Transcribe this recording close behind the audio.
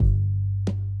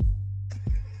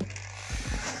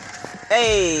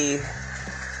Hey,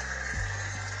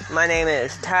 my name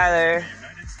is Tyler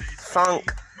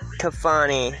Funk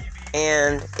Tafani,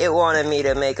 and it wanted me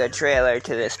to make a trailer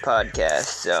to this podcast,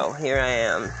 so here I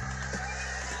am.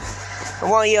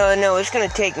 I want you all to know it's going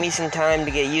to take me some time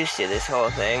to get used to this whole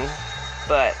thing,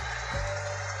 but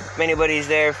if anybody's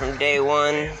there from day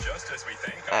one,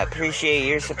 I appreciate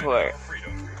your support.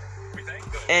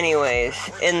 Anyways,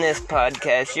 in this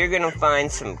podcast, you're going to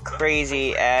find some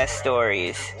crazy-ass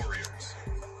stories.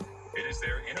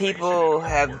 People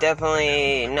have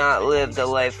definitely not lived a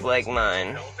life like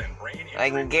mine. I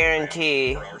can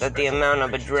guarantee that the amount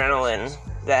of adrenaline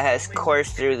that has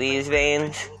coursed through these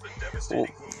veins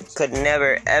could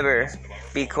never, ever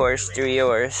be coursed through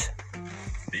yours.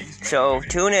 So,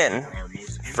 tune in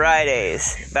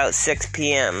Fridays, about 6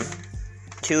 p.m.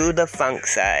 to the Funk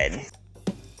Side.